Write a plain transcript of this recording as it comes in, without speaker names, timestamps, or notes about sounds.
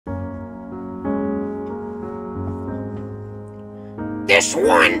This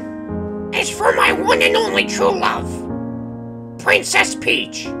one is for my one and only true love, Princess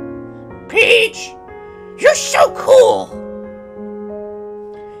Peach. Peach, you're so cool.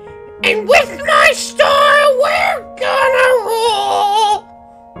 And with my star, we're gonna rule.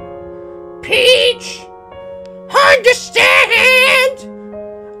 Peach, understand,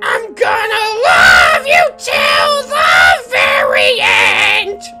 I'm gonna love you till the very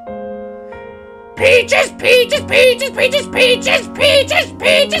end. Peaches, peaches, peaches, peaches, peaches, peaches,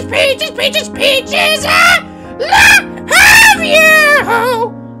 peaches, peaches, peaches, peaches, I love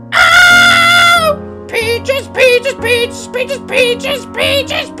you. Oh, peaches, peaches, peaches, peaches, peaches,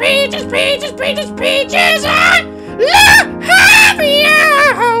 peaches, peaches, peaches, peaches, peaches, I love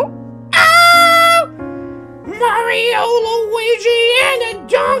you. Oh, Mario, Luigi, and a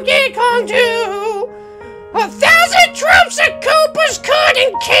Donkey Kong too. 1,000 troops of Koopas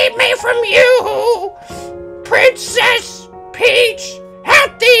couldn't keep me from you. Princess Peach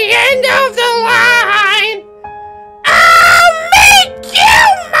at the end of the line. I'll make you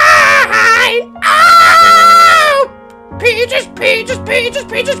mine. Oh, peaches, peaches, peaches,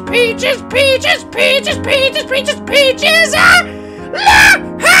 peaches, peaches, peaches, peaches, peaches, peaches, peaches, I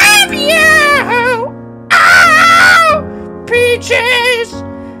love you. Oh, peaches,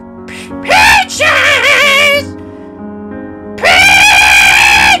 peaches.